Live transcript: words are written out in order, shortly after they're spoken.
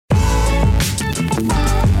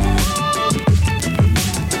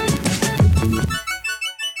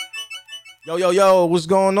Yo, what's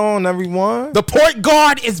going on, everyone? The point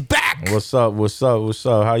guard is back. What's up?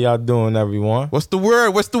 How y'all doing, everyone? What's the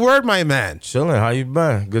word, my man? Chilling. How you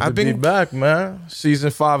been? Good to be back, man. Season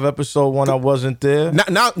 5, episode 1, I wasn't there.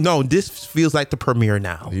 No, this feels like the premiere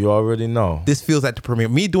now. You already know. This feels like the premiere.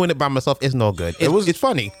 Me doing it by myself is no good. It's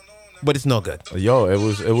funny, but it's no good. Yo, it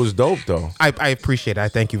was dope, though. I appreciate it. I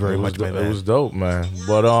thank you very much, my man. It was dope, man.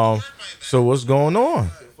 But, so what's going on?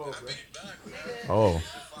 Oh.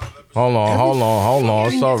 Hold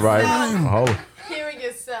on. It's all right.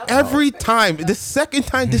 Every time, the second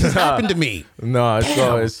time this has happened to me. No,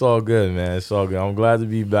 it's all good, man. It's all good. I'm glad to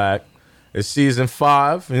be back. It's season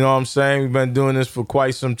 5. You know what I'm saying? We've been doing this for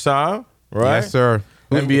quite some time, right? Yes, sir.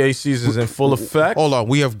 NBA season's in full effect. Hold on.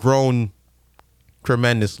 We have grown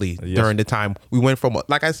tremendously during the time. We went from,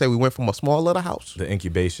 like I said, a small little house. The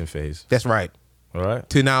incubation phase. That's right. All right.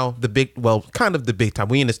 To now kind of the big time.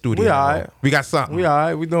 We in the studio. We all right. We got something. We all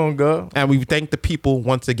right. We doing good. And we thank the people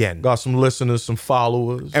once again. Got some listeners, some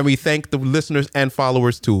followers. And we thank the listeners and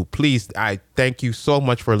followers too. Please, I thank you so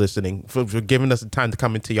much for listening, for giving us the time to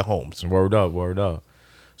come into your homes. Word up.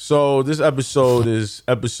 So this episode is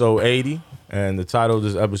episode 80, and the title of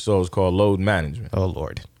this episode is called Load Management. Oh,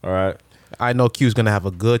 Lord. All right. I know Q's going to have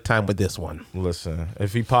a good time with this one. Listen,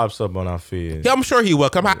 if he pops up on our feed. Yeah, I'm sure he will.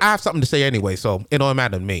 I have something to say anyway, so it don't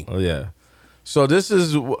matter to me. Oh, yeah. So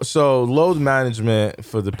load management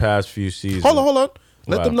for the past few seasons. Hold on.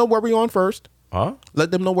 Let them know where we on first. Huh?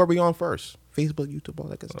 Let them know where we on first. Facebook, YouTube, all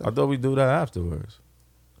that good stuff. I thought we do that afterwards.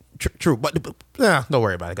 True, but don't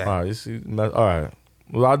worry about it, guys. All right, you see, all right.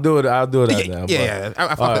 Well, I'll do it after. Yeah.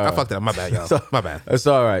 I fucked it up. My bad, y'all. My bad. That's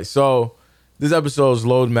all right. So this episode is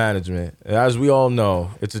load management. As we all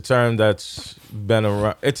know, it's a term that's been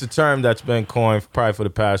around. It's a term that's been coined probably for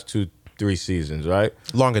the past 2-3 seasons, right?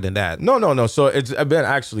 Longer than that. No. So it's been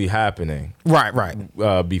actually happening, right.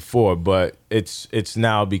 Before, but it's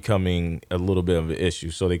now becoming a little bit of an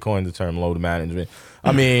issue. So they coined the term load management.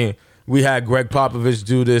 I mean, we had Greg Popovich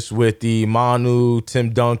do this with the Manu,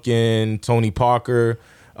 Tim Duncan, Tony Parker.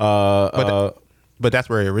 But that's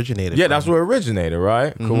where it originated. Yeah, that's where it originated,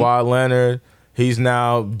 right? Mm-hmm. Kawhi Leonard. He's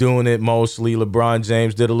now doing it mostly. LeBron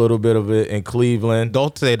James did a little bit of it in Cleveland.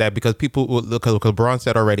 Don't say that because LeBron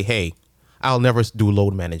said already, hey, I'll never do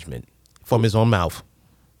load management from his own mouth.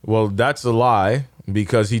 Well, that's a lie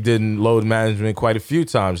because he did load management quite a few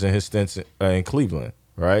times in his stints in Cleveland,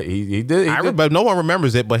 right? He did. But no one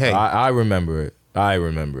remembers it, but hey. I remember it.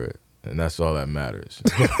 And that's all that matters.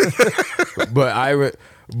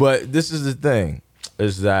 But this is the thing,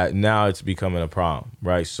 is that now it's becoming a problem,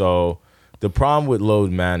 right? So the problem with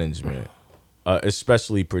load management,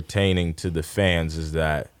 especially pertaining to the fans, is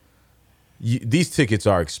that these tickets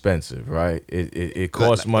are expensive, right? It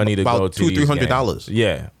costs money to go to these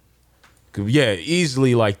 $200-$300. Yeah,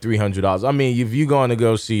 easily like $300. I mean, if you're going to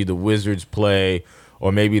go see the Wizards play,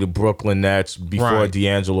 or maybe the Brooklyn Nets before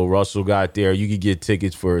D'Angelo Russell got there, you could get two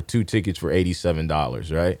tickets for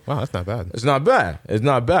 $87, right? Wow, that's not bad. It's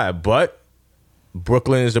not bad, but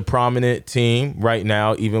Brooklyn is a prominent team right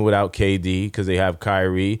now, even without KD, because they have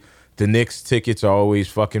Kyrie. The Knicks tickets are always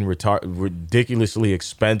fucking ridiculously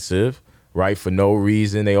expensive, right? For no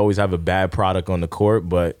reason. They always have a bad product on the court,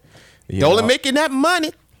 but they're only making that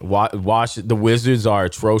money. The Wizards are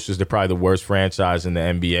atrocious. They're probably the worst franchise in the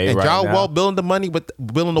NBA and right now. John Wall building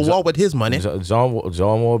the wall with his money. John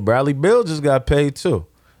Wall, Bradley Beal just got paid too,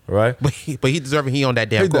 right? But he deserving. He on that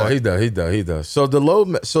damn court. He does. So the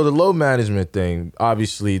load management thing,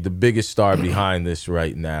 obviously, the biggest star behind this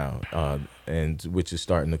right now, and which is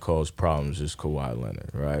starting to cause problems, is Kawhi Leonard,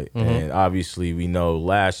 right? Mm-hmm. And obviously, we know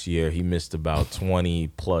last year he missed about 20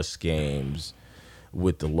 plus games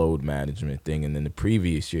with the load management thing, and then the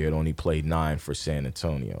previous year it only played 9 for San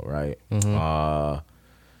Antonio, right? Mm-hmm.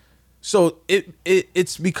 So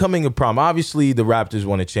it's becoming a problem. Obviously, the Raptors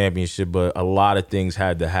won a championship, but a lot of things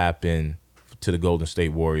had to happen to the Golden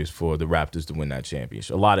State Warriors for the Raptors to win that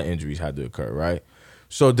championship. A lot of injuries had to occur, right?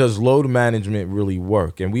 So does load management really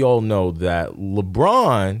work? And we all know that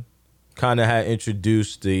LeBron kind of had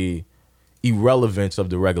introduced the irrelevance of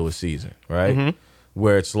the regular season, right? Mm-hmm.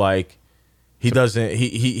 Where it's like, he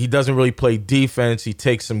doesn't really play defense. He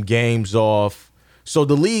takes some games off. So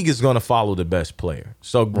the league is going to follow the best player.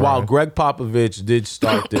 So while Greg Popovich did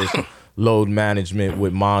start this load management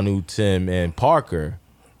with Manu, Tim, and Parker,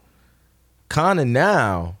 kind of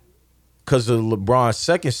now, because of LeBron's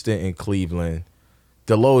second stint in Cleveland,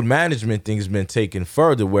 the load management thing has been taken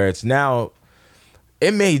further, where it's now,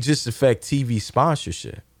 it may just affect TV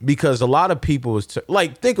sponsorship. Because a lot of people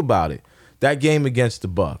think about it. That game against the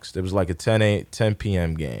Bucks, there was like a 10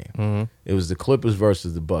 p.m. game. Mm-hmm. It was the Clippers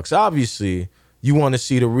versus the Bucks. Obviously, you want to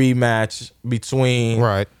see the rematch between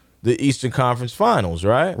Right. the Eastern Conference Finals,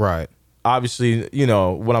 right? Right. Obviously, you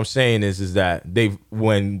know what I'm saying is that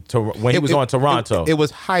when he was on Toronto, it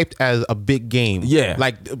was hyped as a big game. Yeah.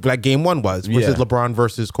 like game one was, which is LeBron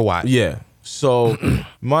versus Kawhi. yeah. So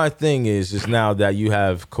my thing is now that you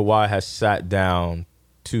have Kawhi has sat down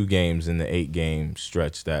 2 games in the 8-game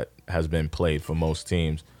stretch that has been played for most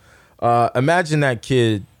teams. Imagine that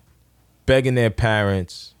kid begging their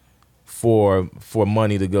parents for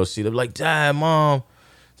money to go see. They're like, Dad, Mom,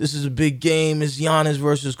 this is a big game. It's Giannis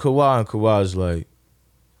versus Kawhi. And Kawhi's like,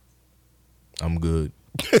 I'm good.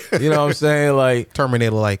 You know what I'm saying? Like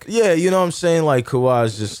Terminator like. Yeah, you know what I'm saying? Like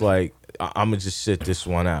Kawhi's just like, I'm gonna just sit this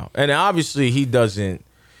one out. And obviously he doesn't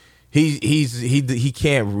he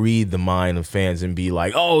can't read the mind of fans and be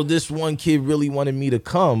like, oh, this one kid really wanted me to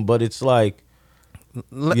come. But it's like,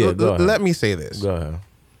 Let me say this. Go ahead.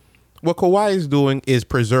 What Kawhi is doing is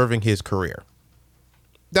preserving his career.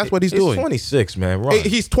 That's what he's doing. He's 26, man. Run.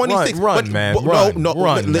 He's 26. Run, man. Run.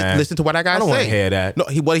 Run, man. Listen to what I got to say. I don't want to hear that. No,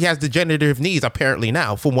 he has degenerative knees apparently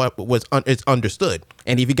now, from what it's understood.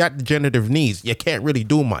 And if you got degenerative knees, you can't really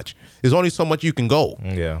do much. There's only so much you can go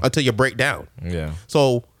until you break down. Yeah.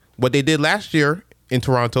 So what they did last year in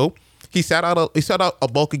Toronto, he sat out a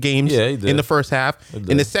bulk of games in the first half.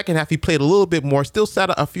 In the second half, he played a little bit more, still sat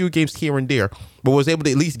out a few games here and there, but was able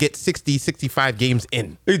to at least get 60, 65 games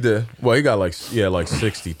in. He did. Well, he got like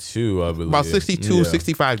 62, I believe. About 62,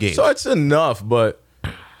 65 games. So it's enough, but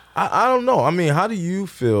I don't know. I mean, how do you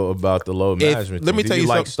feel about the load management? Let me tell you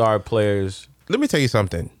like something. star players? Let me tell you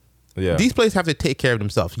something. Yeah. These players have to take care of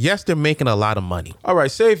themselves. Yes, they're making a lot of money. All right,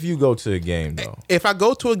 say if you go to a game though. If I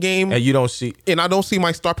go to a game and you don't see I don't see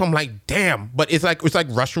my star player, I'm like, damn. But it's like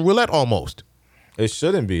Russian roulette almost. It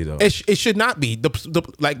shouldn't be though. It should not be.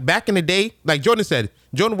 Like back in the day, like Jordan said,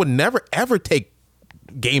 Jordan would never ever take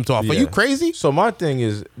games off. Are you crazy? So my thing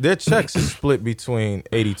is their checks is split between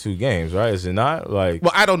 82 games, right? Is it not? Like,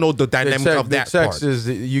 well, I don't know the dynamic of that. The checks is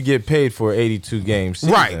you get paid for 82 games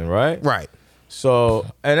season, right? Right. So,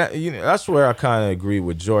 and that's where I kind of agree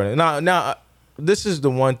with Jordan. Now, this is the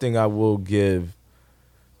one thing I will give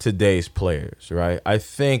today's players, right? I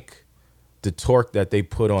think the torque that they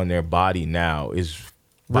put on their body now is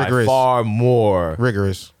rigorous. By far more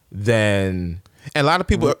rigorous than and a lot of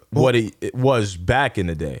people what it was back in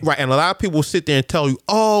the day. Right, and a lot of people will sit there and tell you,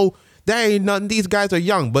 oh, that ain't nothing. These guys are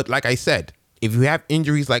young. But like I said, if you have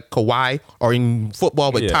injuries like Kawhi or in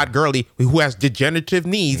football with Todd Gurley, who has degenerative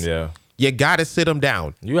knees, you got to sit him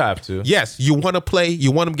down. You have to. Yes, you want to play.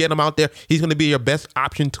 You want to get him out there. He's going to be your best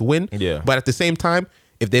option to win. Yeah. But at the same time,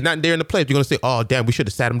 if they're not there in the playoffs, you're going to say, oh, damn, we should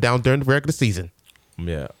have sat him down during the regular season.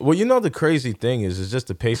 Yeah. Well, you know, the crazy thing is just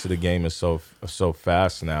the pace of the game is so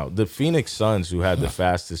fast now. The Phoenix Suns, who had the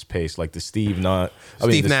fastest pace, like the Steve Nash,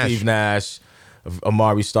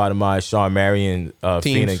 Amari Stoudemire, Sean Marion,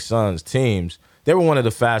 Phoenix Suns teams, they were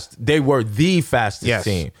the fastest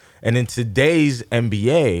team. And in today's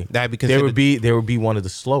NBA, they would be one of the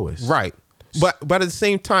slowest. Right. But at the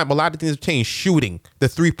same time, a lot of things have changed. Shooting, the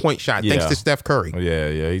 3-point shot, thanks to Steph Curry.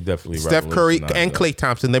 Yeah, he definitely Steph Curry and Klay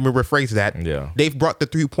Thompson, let me rephrase that. Yeah. They've brought the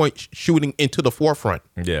 3-point shooting into the forefront.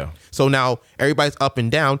 Yeah. So now everybody's up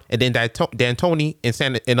and down, and then D'Antoni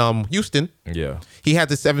in Houston, he has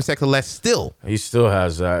the 7 seconds less still. He still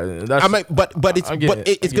has that.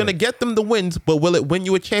 It's going to get them the wins, but will it win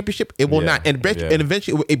you a championship? It will not. And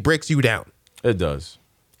eventually it breaks you down. It does.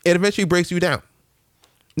 It eventually breaks you down.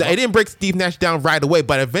 Now, it didn't break Steve Nash down right away,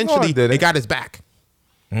 but eventually it got his back.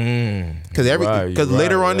 Because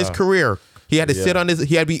later on in his career, he had to sit on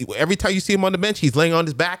every time you see him on the bench, he's laying on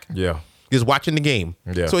his back. Yeah. He's watching the game.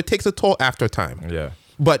 Yeah. So it takes a toll after time. Yeah.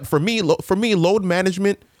 But for me, load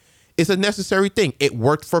management is a necessary thing. It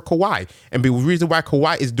worked for Kawhi. And the reason why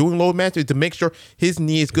Kawhi is doing load management is to make sure his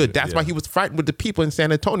knee is good. That's why he was fighting with the people in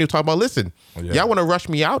San Antonio talking about, listen, y'all want to rush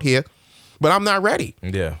me out here, but I'm not ready.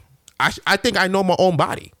 Yeah. I think I know my own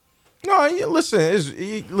body. No, listen,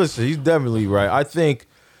 he's definitely right. I think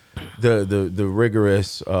the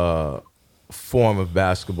rigorous form of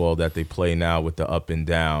basketball that they play now with the up and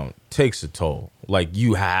down takes a toll. Like,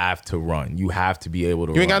 you have to run. You have to be able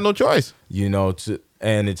to run. You ain't got no choice. You know,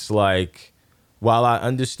 and it's like, while I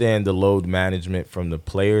understand the load management from the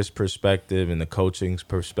player's perspective and the coaching's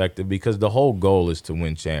perspective, because the whole goal is to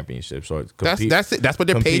win championships or compete. That's it. That's what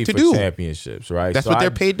they're paid to for do. Championships, right? That's what they're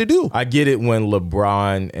paid to do. I get it when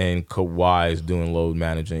LeBron and Kawhi is doing load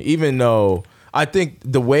management, even though I think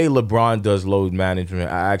the way LeBron does load management,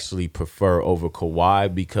 I actually prefer over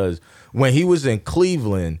Kawhi, because when he was in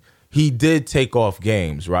Cleveland, he did take off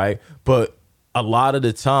games, right? But a lot of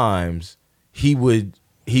the times he would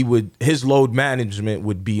his load management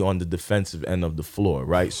would be on the defensive end of the floor,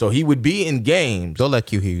 right? So he would be in games. Don't let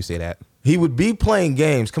Q hear you say that. He would be playing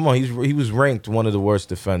games. Come on, he was ranked one of the worst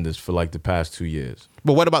defenders for like the past 2 years.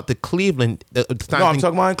 But what about the Cleveland? No, I'm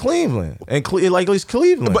talking about in Cleveland. And like at least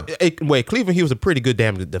Cleveland. But wait, Cleveland, he was a pretty good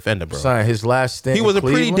damn good defender, bro. Son, his last stint. He was a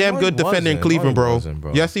pretty Cleveland? damn No, good he defender in wasn't. Cleveland, No, he bro. wasn't,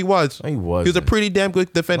 bro. Yes, he was. No, he He was wasn't. a pretty damn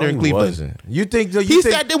good defender No, in he Cleveland. wasn't. You think He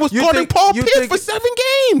said they was guarding Paul Pierce for 7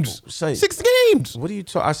 games, Say- 6 games. What are you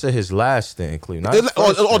talking? I said his last stint in Cleveland. not his Oh,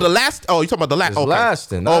 first the stint. last. Oh, you talking about the last? His Okay. last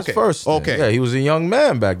stint, not Okay. his first stint. Okay. Yeah, he was a young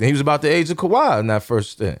man back then. He was about the age of Kawhi in that first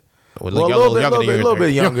stint. Well, a little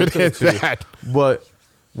bit younger than too. that. But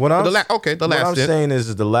what I'm the last what I'm stint. saying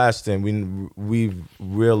is the last stint we've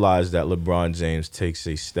realized that LeBron James takes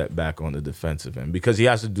a step back on the defensive end because he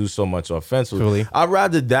has to do so much offensively. Really? I'd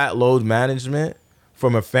rather that load management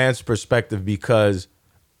from a fan's perspective because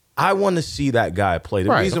I want to see that guy play. The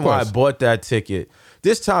Right, reason of why I course. bought that ticket,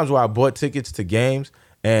 there's times where I bought tickets to games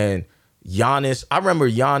and Giannis, I remember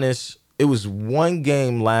Giannis, it was one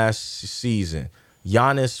game last season.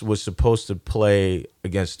 Giannis was supposed to play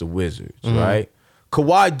against the Wizards, right?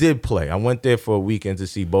 Kawhi did play. I went there for a weekend to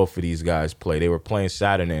see both of these guys play. They were playing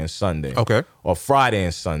Saturday and Sunday. Okay. Or Friday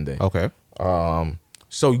and Sunday. Okay.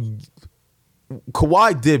 So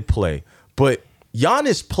Kawhi did play, but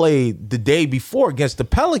Giannis played the day before against the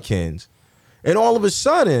Pelicans, and all of a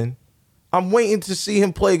sudden, I'm waiting to see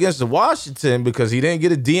him play against the Washington because he didn't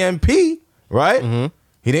get a DNP, right?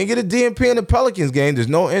 He didn't get a DNP in the Pelicans game. There's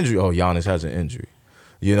no injury. Oh, Giannis has an injury,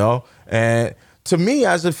 you know? And to me,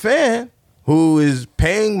 as a fan who is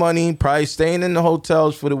paying money, probably staying in the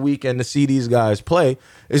hotels for the weekend to see these guys play,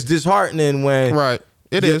 it's disheartening when Right.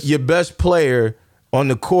 It is. your best player on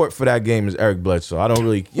the court for that game is Eric Bledsoe. I don't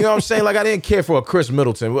really, you know what I'm saying? Like, I didn't care for a Chris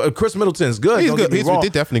Middleton. Well, Chris Middleton's good. He's don't good. get me He's wrong.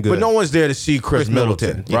 definitely good. But no one's there to see Chris Middleton,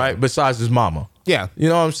 Middleton, yeah. right? Besides his mama. Yeah. You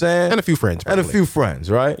know what I'm saying? And a few friends, And a probably. few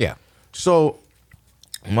friends, right? Yeah. So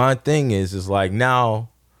my thing is like now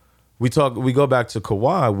we go back to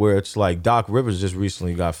Kawhi where it's like Doc Rivers just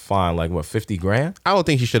recently got fined like what, 50 grand? I don't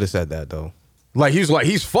think he should have said that though. Like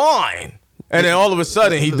he's fine. And then all of a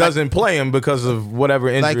sudden he doesn't play him because of whatever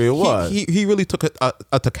injury it was. He really took a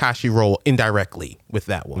Tekashi role indirectly with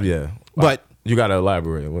that one. Yeah. But you got to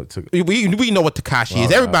elaborate. What took? we know what Tekashi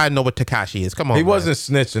is. Everybody know what Tekashi is. Come on. He man. wasn't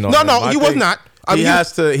snitching on No, him. no, I he was think not. He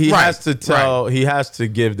has to. He right, has to tell. He has to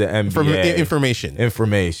give the NBA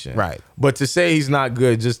information. Right. But to say he's not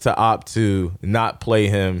good just to opt to not play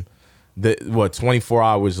him, 24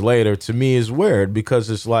 hours later, to me is weird because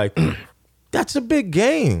it's like that's a big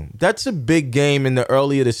game. That's a big game in the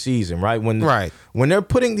early of the season, right? When they're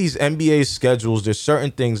putting these NBA schedules, there's certain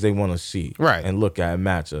things they want to see, right, and look at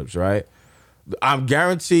matchups, right. I'm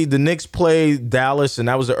guaranteed the Knicks played Dallas, and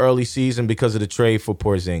that was the early season because of the trade for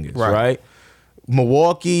Porzingis, right?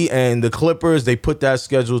 Milwaukee and the Clippers, they put that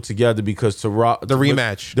schedule together because the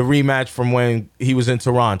rematch from when he was in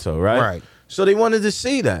Toronto, right? So they wanted to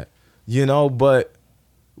see that, you know. But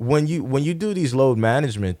when you do these load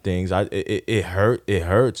management things, it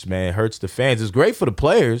hurts, man. It hurts the fans. It's great for the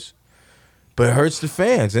players, but it hurts the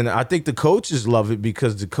fans, and I think the coaches love it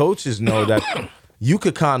because the coaches know that you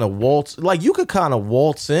could kind of waltz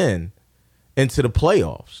in into the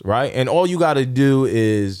playoffs, right? And all you got to do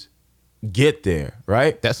is get there,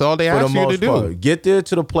 right? That's all they ask you to do. Get there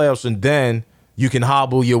to the playoffs, and then you can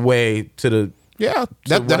hobble your way to the that's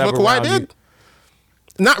what Kawhi did.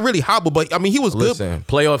 Not really hobble, but I mean he was good. Listen,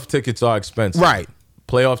 playoff tickets are expensive, right?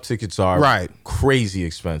 Playoff tickets are crazy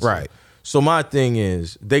expensive, right? So my thing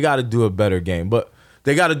is they got to do a better game, but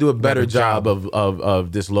they got to do a better job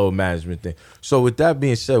of this load management thing. So with that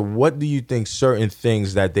being said, what do you think certain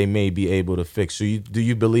things that they may be able to fix? So do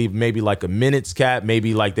you believe maybe like a minutes cap,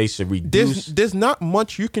 maybe like they should reduce? There's not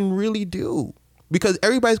much you can really do because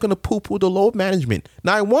everybody's going to poo-poo the load management.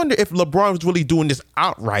 Now I wonder if LeBron was really doing this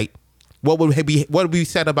outright. What would be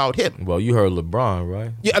said about him? Well, you heard LeBron,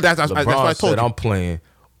 right? Yeah, that's what I told you. I'm playing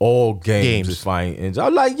all games if I ain't injured.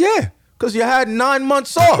 I'm like, yeah. Because you had 9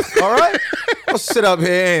 months off, all right? I'll sit up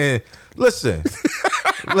here and listen.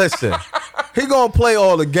 He gonna play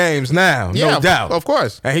all the games now, no doubt. Of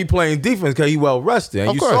course. And he playing defense because he well rested.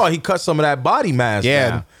 And you saw he cut some of that body mass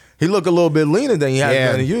down. He look a little bit leaner than he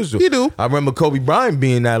has been usual. He do. I remember Kobe Bryant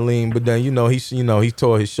being that lean, but then he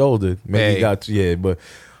tore his shoulder. Maybe he got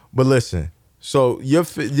but listen. So you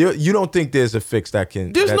don't think there's a fix that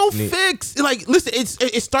can? There's no fix. Like, listen,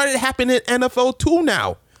 it started happening in NFL too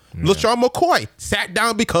now. LaShawn McCoy sat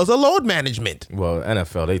down because of load management. Well,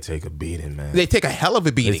 NFL, they take a beating, man. They take a hell of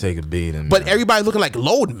a beating. They take a beating, but man. everybody looking like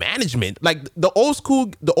load management. Like the old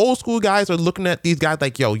school guys are looking at these guys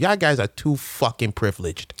like, yo, y'all guys are too fucking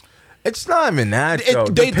privileged. It's not even that, though.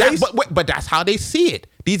 But that's how they see it.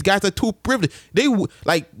 These guys are too privileged.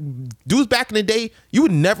 Like dudes back in the day, you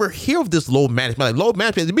would never hear of this load management. Like load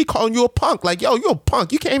management, they'd be calling you a punk. Like, yo, you're a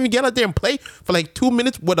punk. You can't even get out there and play for like 2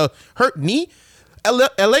 minutes with a hurt knee.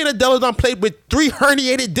 Elena Delle Donne played with 3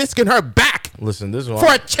 herniated discs in her back. Listen, this one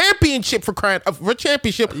for a championship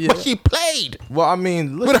but she played. Well, I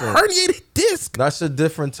mean, listen, with a herniated disc. That's a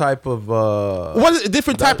different type of. What is a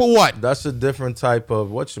different type of what? That's a different type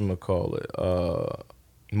of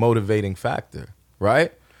motivating factor,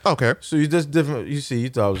 right? Okay. So you just different. You see, you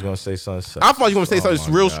thought I was gonna say something. I thought you were gonna say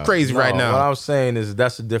something real crazy right now. What I'm saying is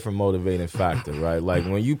that's a different motivating factor, right? Like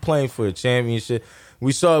when you playing for a championship.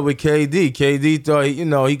 We saw it with KD. KD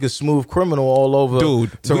thought he could smooth criminal all over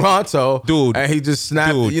Toronto. And he just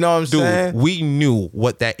snapped. You know what I'm saying? We knew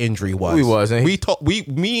what that injury was. We wasn't.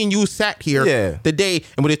 Me and you sat here the day,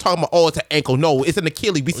 and when they're talking about, it's an ankle. No, it's an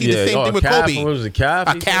Achilles. We see the same thing with Kobe. What was it, calf?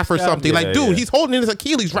 A calf or something. He's holding his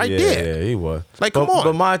Achilles right there. Yeah, he was. Like, come on.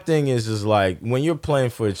 But my thing is like when you're playing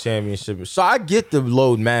for a championship. So I get the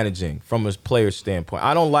load managing from a player standpoint.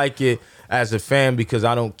 I don't like it as a fan because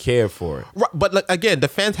I don't care for it. Right, but like, again, the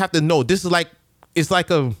fans have to know this is like it's like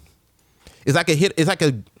a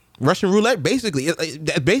Russian roulette. Basically,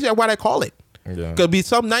 that's basically what I call it. Yeah. Could be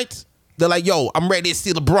some nights they're like, yo, I'm ready to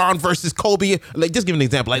see LeBron versus Kobe. Like, just give an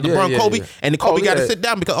example, like LeBron, Kobe, and the Kobe got to sit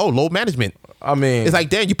down because load management. I mean, it's like,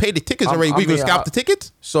 damn, you paid the tickets already. We gonna scalp the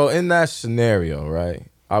tickets. So in that scenario, right,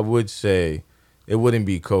 I would say. It wouldn't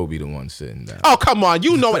be Kobe the one sitting down. Oh, come on.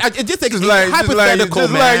 You know it. Just hypothetical, man.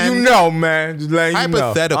 Just letting you know, man. Just letting you know.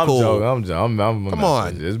 Hypothetical. I'm joking. Come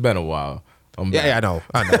on. It's been a while. I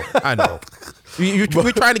know.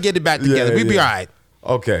 We're trying to get it back together. We'll be all right.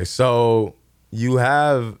 Okay, so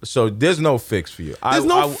there's no fix for you. There's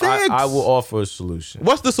no fix. I will offer a solution.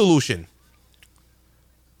 What's the solution?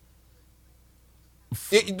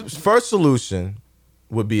 First solution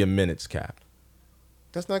would be a minutes cap.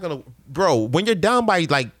 That's not gonna, bro. When you're down by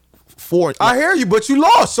like 4, I hear you, but you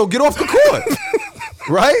lost, so get off the court,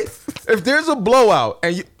 right? If there's a blowout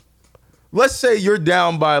and let's say you're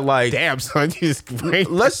down by like, damn son,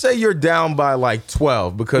 let's say you're down by like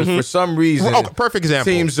 12 because for some reason, perfect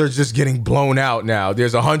example, teams are just getting blown out now.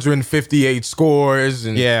 There's 158 scores,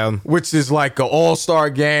 and which is like an all-star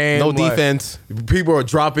game. No defense. People are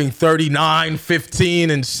dropping 39, 15,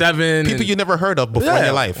 and 7. People you never heard of before in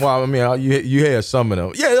your life. Well, I mean, you hear some of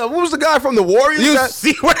them. Yeah, what was the guy from the Warriors?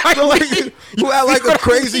 See what I mean? Who had like a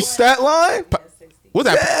crazy stat line? What's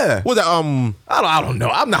that? Yeah. What's that? I don't know.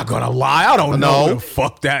 I'm not gonna lie. I don't know who the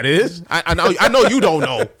fuck that is. I know you don't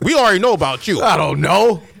know. We already know about you. I don't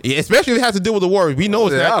know. Yeah, especially if it has to do with the Warriors. We know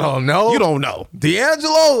it's that. I don't know. You don't know.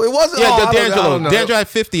 D'Angelo? It wasn't. Yeah, D'Angelo. D'Angelo had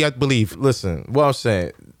 50, I believe. Listen, what I'm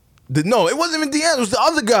saying. No, it wasn't even D'Angelo. It was the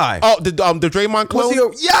other guy. Oh, the Draymond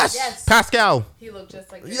clone? Yes. Pascal. He looked just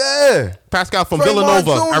like Pascal from Draymond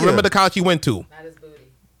Villanova. Jr. I remember the college he went to. Not his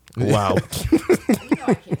booty. Wow. You know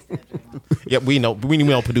I can't stand Draymond. Yeah, we know. We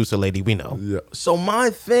know, producer lady. We know. Yeah. So my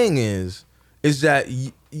thing is that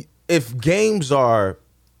if games are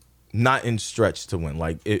not in stretch to win,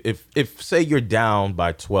 like if say you're down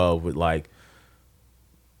by 12 with like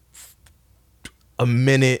a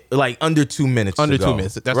minute, like under 2 minutes, under to go, 2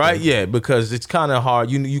 minutes, that's right? good. Yeah, because it's kind of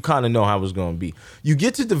hard. You kind of know how it's going to be. You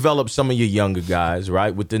get to develop some of your younger guys,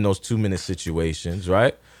 right, within those 2-minute situations,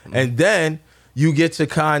 right, and then you get to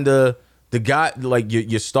kind of the guy like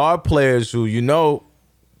your star players who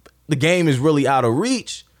the game is really out of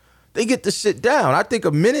reach. They get to sit down. I think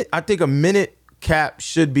a minute cap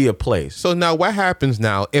should be a place. So now what happens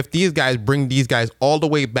now if these guys bring these guys all the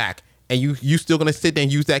way back and you still gonna sit there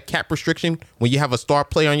and use that cap restriction when you have a star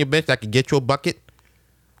player on your bench that could get you a bucket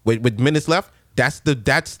with minutes left? That's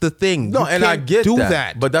the thing. No, and I get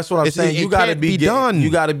that. But that's what I'm saying. You gotta be done. You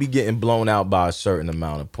gotta be getting blown out by a certain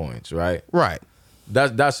amount of points, right? Right.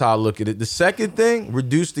 That's how I look at it. The second thing,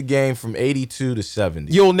 reduce the game from 82 to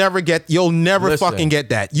 70. You'll never fucking get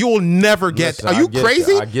that. You'll never get. Are you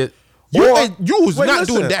crazy? I get. You was not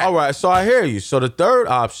doing that. All right, so I hear you. So the third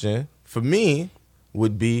option for me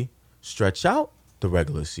would be stretch out the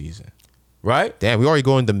regular season, right? Damn, we already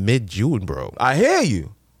going to mid-June, bro. I hear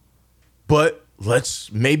you, but let's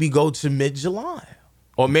maybe go to mid-July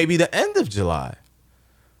or maybe the end of July.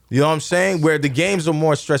 You know what I'm saying? Where the games are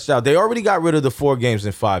more stretched out. They already got rid of the 4 games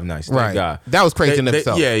in 5 nights. Thank God. That was crazy in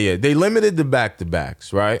itself. Yeah. They limited the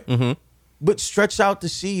back-to-backs, right? Mm-hmm. But stretch out the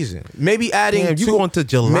season. Maybe adding you going to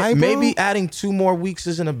July, bro? Maybe adding 2 more weeks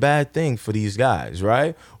isn't a bad thing for these guys,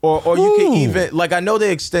 right? Or you can even, like, I know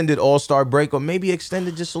they extended All-Star break, or maybe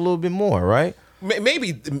extended just a little bit more, right?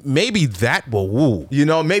 Maybe that will woo. You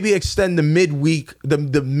know, maybe extend the midweek, the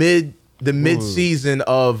mid the mid-season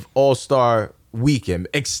of All-Star weekend.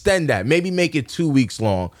 Extend that. Maybe make it 2 weeks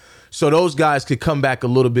long so those guys could come back a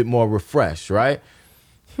little bit more refreshed, right?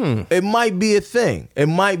 It might be a thing. It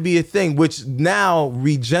might be a thing, which now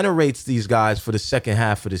regenerates these guys for the second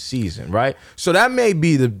half of the season, right? So that may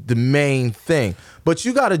be the main thing. But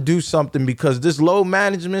you got to do something because this load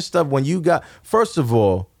management stuff, when you got, first of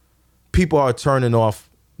all, people are turning off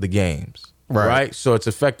the games, right? So it's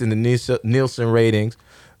affecting the Nielsen ratings.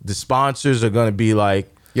 The sponsors are going to be like,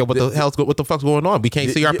 Yo, what the fuck's going on? We can't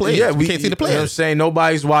see our players. Yeah, we can't see the players. You know what I'm saying?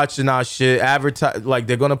 Nobody's watching our shit. Like,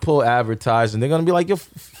 they're going to pull advertising. They're going to be like, yo,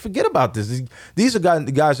 forget about this. These are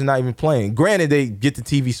the guys who are not even playing. Granted, they get the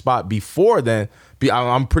TV spot before then.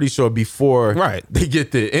 I'm pretty sure before they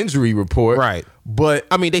get the injury report. Right. But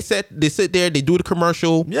I mean, they sit there, they do the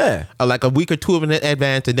commercial. Yeah. Like a week or two in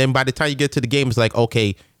advance. And then by the time you get to the game, it's like,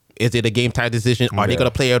 okay, is it a game time decision? Are they going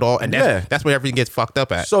to play at all? And that's where everything gets fucked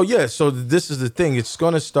up at. So, so this is the thing. It's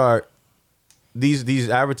going to start these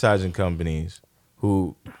advertising companies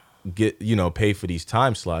who get, pay for these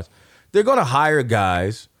time slots. They're going to hire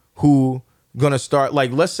guys who going to start,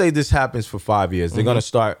 like, let's say this happens for 5 years. They're going to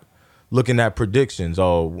start looking at predictions.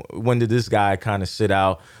 Oh, when did this guy kind of sit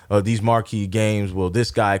out? These marquee games, will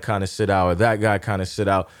this guy kind of sit out or that guy kind of sit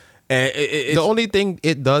out? And the only thing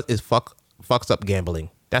it does is fucks up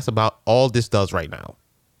gambling. That's about all this does right now.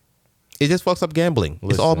 It just fucks up gambling.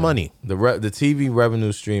 It's all money. The TV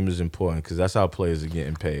revenue stream is important because that's how players are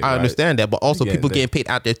getting paid. I understand that, but also people getting paid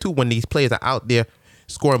out there too when these players are out there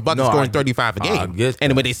scoring buckets, scoring 35 a game. I get that.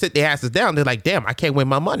 And when they sit their asses down, they're like, damn, I can't win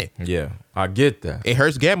my money. Yeah, I get that. It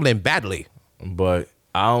hurts gambling badly. But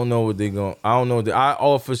I don't know what they're going. I don't know. I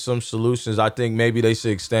offer some solutions. I think maybe they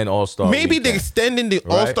should extend All-Star. Maybe they're extending the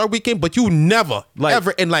All-Star weekend, but you never,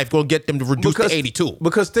 ever in life gonna get them to reduce to 82.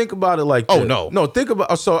 Because think about it like this. No, think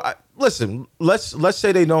about. Listen. Let's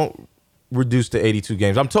say they don't reduce to 82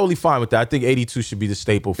 games. I'm totally fine with that. I think 82 should be the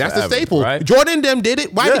staple. Forever, that's the staple. Right? Jordan them did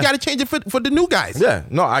it. Why they got to change it for the new guys? Yeah.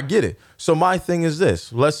 No, I get it. So my thing is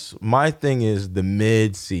this. My thing is the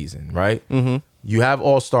mid-season, right? Mm-hmm. You have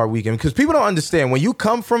All-Star weekend because people don't understand when you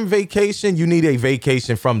come from vacation, you need a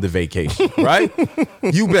vacation from the vacation, right?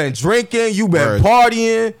 You've been drinking, you've been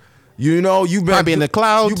partying, you've been probably in the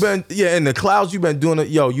clouds. You've been in the clouds. You've been doing it.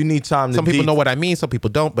 Yo, you need time. Some people know what I mean. Some people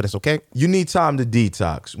don't, but it's okay. You need time to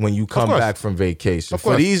detox when you come back from vacation.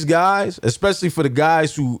 For these guys, especially for the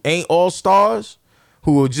guys who ain't All-Stars,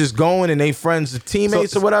 who are just going and they friends or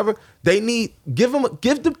teammates or whatever, they need give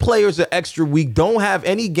the players an extra week. Don't have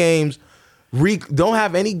any games. Don't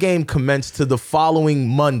have any game commence to the following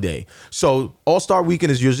Monday. So All-Star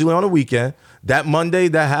weekend is usually on a weekend. That Monday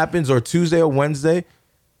that happens or Tuesday or Wednesday,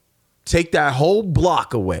 take that whole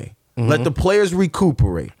block away. Mm-hmm. Let the players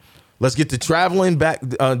recuperate. Let's get the traveling back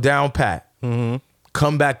down pat. Mm-hmm.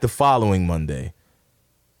 Come back the following Monday.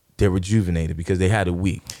 They're rejuvenated because they had a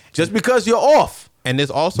week. Just because you're off. And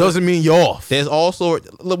there's also doesn't mean you're off. There's also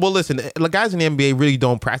listen, the guys in the NBA really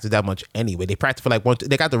don't practice that much anyway. They practice for like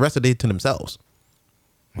they got the rest of the day to themselves.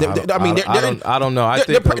 I don't know. I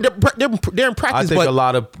think they're in practice. I think a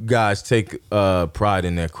lot of guys take pride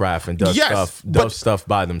in their craft and does stuff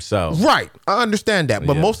by themselves. Right, I understand that,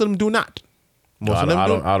 but most of them do not. Most of them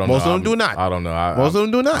do not. I don't know. Most of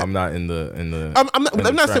them do not. I'm not in the.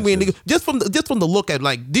 I'm not saying we just from the look at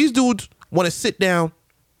like these dudes want to sit down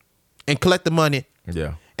and collect the money.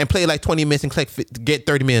 Yeah. And play like 20 minutes and get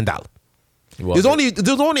 $30 million. Well,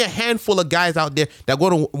 there's only a handful of guys out there that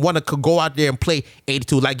want to go out there and play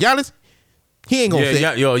 82. Like Giannis, he ain't gonna sit.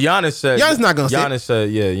 Giannis said Giannis not gonna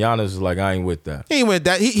sit. Giannis is like, I ain't with that. He ain't with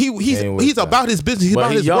that. He's about his business. He's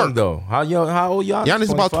about his young work. Though. How old Giannis? Giannis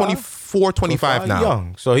is about 24, 25 now.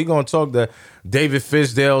 Young. So he gonna talk that David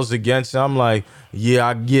Fisdale's against him. I'm like, yeah,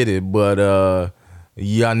 I get it, but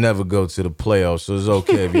y'all never go to the playoffs, so it's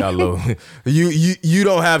okay if y'all low. You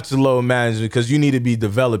don't have to load management because you need to be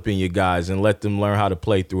developing your guys and let them learn how to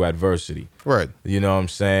play through adversity. Right. You know what I'm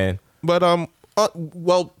saying? But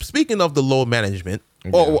well, speaking of the load management,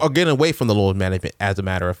 or getting away from the load management, as a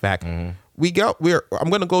matter of fact, I'm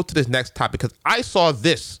gonna go to this next topic because I saw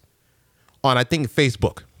this on I think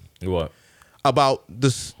Facebook. What? About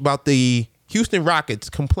the Houston Rockets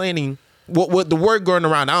complaining. What the word going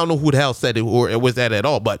around, I don't know who the hell said it or it was that at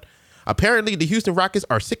all, but apparently the Houston Rockets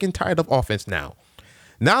are sick and tired of offense now.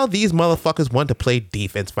 Now these motherfuckers want to play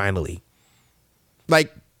defense finally.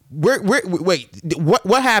 Like, wait,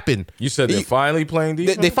 what happened? You said they're finally playing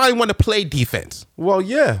defense? They finally want to play defense. Well,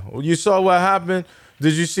 yeah. You saw what happened.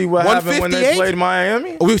 Did you see what happened when they 158? played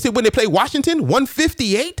Miami? We see when they played Washington,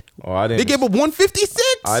 158. Oh, I didn't. They gave up 156.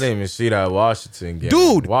 I didn't even see that Washington game.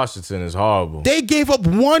 Dude. Washington is horrible. They gave up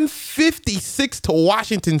 156 to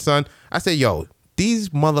Washington, son. I said, yo, these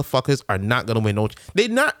motherfuckers are not gonna win. They're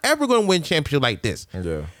not ever gonna win championship like this.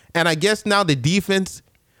 Yeah. And I guess now the defense,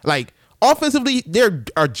 like offensively, they're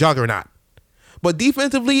a juggernaut, but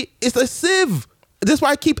defensively, it's a sieve. That's why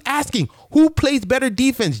I keep asking, who plays better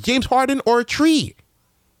defense, James Harden or a tree?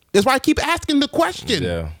 That's why I keep asking the question.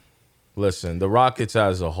 Yeah. Listen, the Rockets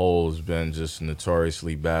as a whole has been just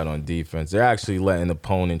notoriously bad on defense. They're actually letting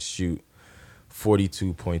opponents shoot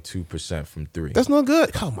 42.2% from three. That's not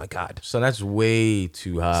good. Oh my God. So that's way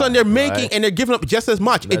too high. So they're making right? and they're giving up just as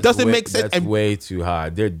much. It doesn't make sense. That's way too high.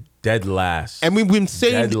 They're dead last. And we've been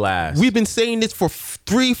saying Dead last. We've been saying this for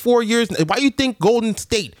 3-4 years. Why you think Golden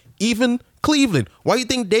State, even Cleveland, why you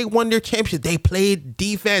think they won their championship? They played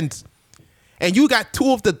defense. And you got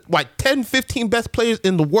two of the 10, 15 best players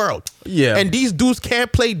in the world. Yeah. And these dudes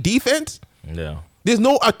can't play defense. Yeah. There's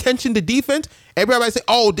no attention to defense. Everybody say,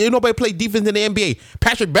 "Oh, there's nobody play defense in the NBA."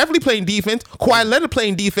 Patrick Beverly playing defense. Kawhi Leonard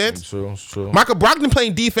playing defense. It's true. Michael Brogdon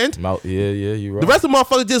playing defense. Yeah, you're right. The rest of the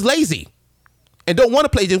motherfuckers just lazy and don't want to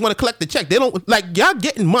play. Just want to collect the check. They don't like y'all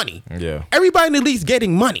getting money. Yeah. Everybody in the league's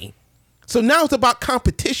getting money. So now it's about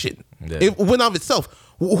competition. Yeah. It went of itself.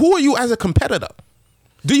 Who are you as a competitor?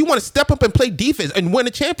 Do you want to step up and play defense and win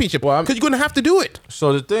a championship? Well, Because you're going to have to do it.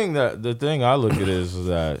 So the thing I look at is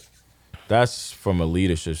that that's from a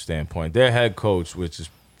leadership standpoint. Their head coach, which is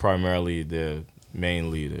primarily their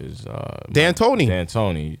main leader, is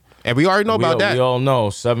D'Antoni. And we already know about that. We all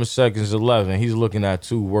know 7 seconds 11. He's looking at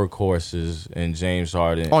two workhorses in James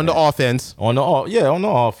Harden On the offense. On the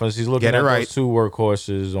offense, he's looking Get it at right. those two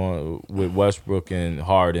workhorses with Westbrook and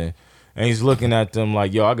Harden, and he's looking at them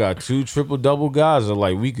like, yo, I got two triple-double guys that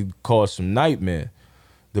like we could cause some nightmare.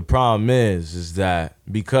 The problem is that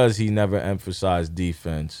because he never emphasized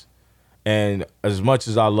defense, and as much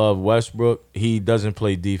as I love Westbrook, he doesn't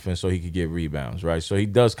play defense so he could get rebounds, right? So he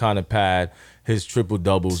does kind of pad his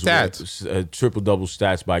triple-double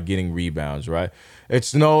stats by getting rebounds, right?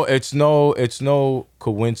 It's no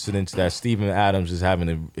coincidence that Steven Adams is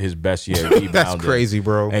having his best year rebounding. That's crazy,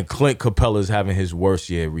 bro. And Clint Capella is having his worst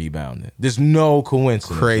year rebounding. There's no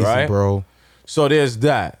coincidence, Crazy, right? bro. So there's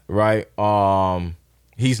that, right?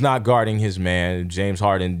 He's not guarding his man. James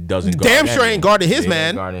Harden doesn't guard Damn sure ain't guarding his He ain't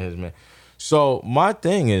man. guarding his man. So my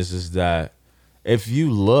thing is that if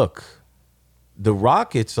you look, the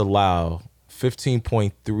Rockets allow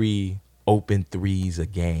 15.3 open threes a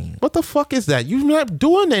game. What the fuck is that? You're not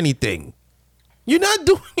doing anything. You're not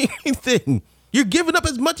doing anything. You're giving up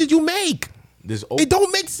as much as you make. It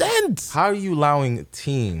don't make sense. How are you allowing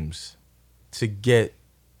teams to get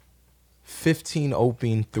 15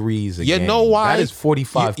 open threes a game? You know why? That is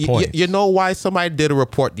 45 points. You know why? Somebody did a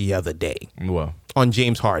report the other day Well, on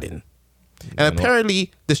James Harden. And apparently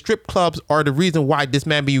the strip clubs are the reason why this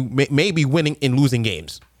man may be winning and losing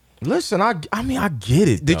games. listen, I mean, I get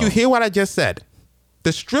it. Did though. you hear what I just said?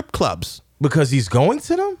 The strip clubs Because he's going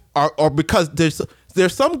to them? are because there's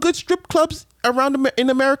some good strip clubs around in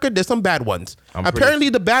America. There's some bad ones. Apparently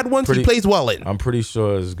the bad ones he plays well in. I'm pretty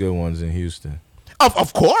sure there's good ones in Houston.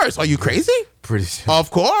 Of course. Are you crazy? Pretty sure.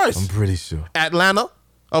 Of course. I'm pretty sure. Atlanta,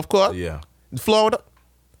 of course. Yeah. Florida,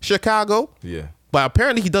 Chicago. Yeah. But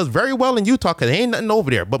apparently he does very well in Utah because there ain't nothing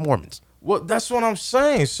over there but Mormons. Well, that's what I'm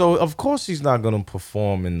saying. So of course he's not gonna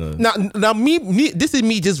perform in the. Now, me, this is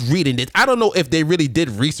me just reading it. I don't know if they really did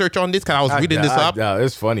research on this because I was reading this up.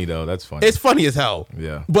 It's funny though. That's funny. It's funny as hell.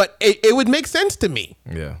 Yeah. But it would make sense to me.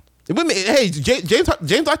 Yeah. It would make, hey,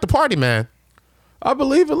 James like to party, man. I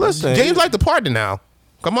believe it. Listen, James like to party now.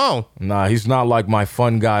 Come on. Nah, he's not like my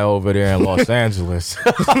fun guy over there in Los Angeles.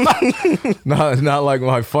 not like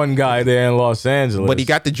my fun guy there in Los Angeles. But he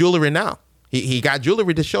got the jewelry now. He got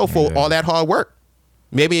jewelry to show for all that hard work.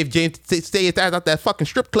 Maybe if James stay his ass out that fucking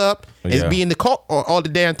strip club and be in the court all the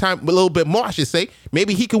damn time, a little bit more, I should say,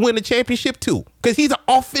 maybe he could win the championship too. Because he's an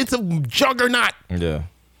offensive juggernaut. Yeah.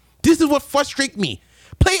 This is what frustrates me.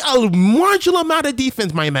 Play a marginal amount of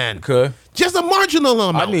defense, my man. Could. Just a marginal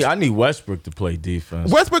amount. I need Westbrook to play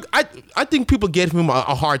defense. Westbrook, I think people give him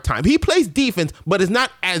a hard time. He plays defense, but it's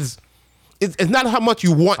not as it's not how much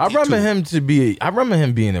you want. I remember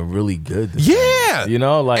him being a really good defender. Yeah, You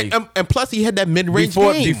know, like and plus he had that mid range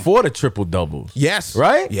before game. before the triple doubles. Yes,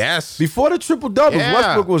 Right? Yes, Before the triple doubles, Yeah.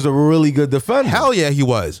 Westbrook was a really good defender. hell yeah, he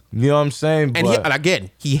was. You know what I'm saying? And, and again,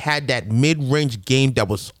 he had that mid range game that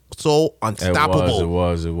was so unstoppable. It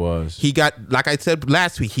was. He got, like I said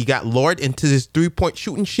last week, he got lured into this 3-point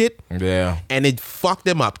shooting shit, Yeah. and it fucked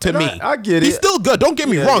him up. To And me, I get it. He's still good. Don't get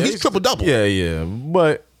me wrong. He's triple double. Yeah.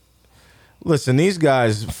 But listen, these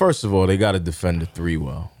guys, first of all, they got to defend the three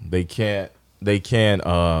well. They can't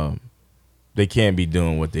be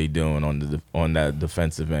doing what they doing on that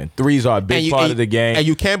defensive end. Threes are a big part of the game. And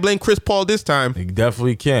you can't blame Chris Paul this time. You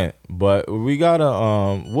definitely can't. But we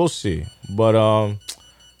gotta we'll see. But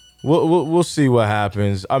we'll see what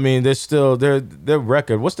happens. I mean, they're still their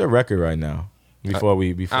record. What's their record right now? Before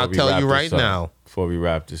we I'll wrap tell you this right up. now. Before we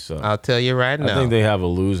wrap this up. I'll tell you right now. I think they have a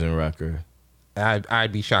losing record.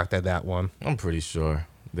 I'd be shocked at that one. I'm pretty sure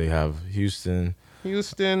they have Houston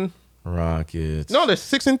Houston. Rockets. No, they're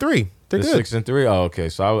 6-3. They're good. 6-3. Oh, okay.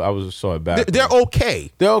 So I saw it back. They're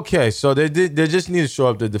okay. They're okay. So they just need to show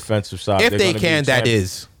up the defensive side. If They're they gonna be can, that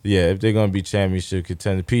is. Yeah, if they're gonna be championship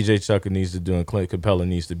contenders, PJ Tucker needs to do, and Clint Capella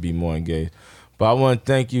needs to be more engaged. But I want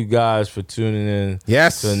to thank you guys for tuning in.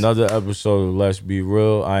 Yes. To another episode of Let's Be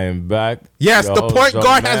Real. I am back. Yes, Your the host, point Joe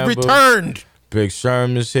guard has Mamba. returned. Big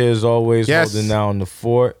Sherman's here as always, Yes. holding down the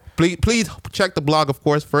fort. Please check the blog, of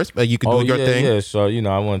course, first. You can do your thing. Yeah. So,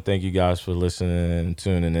 I want to thank you guys for listening and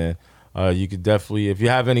tuning in. You could definitely, if you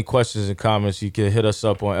have any questions and comments, you can hit us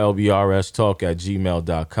up on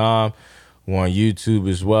lbrstalk@gmail.com. We're on YouTube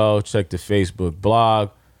as well. Check the Facebook blog.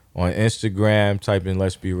 On Instagram, type in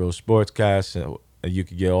Let's Be Real Sportscast, and you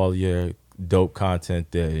can get all your dope content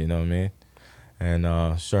there. You know what I mean?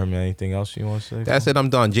 And Sherman, anything else you want to say? That's it. I'm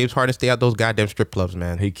done. James Harden, stay out those goddamn strip clubs,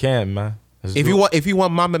 man. He can, man. If you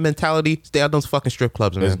want Mamba mentality, stay out those fucking strip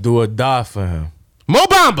clubs, man. Let's do or die for him. Mo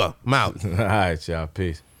Bamba, I'm out. All right, y'all.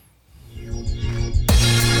 Peace.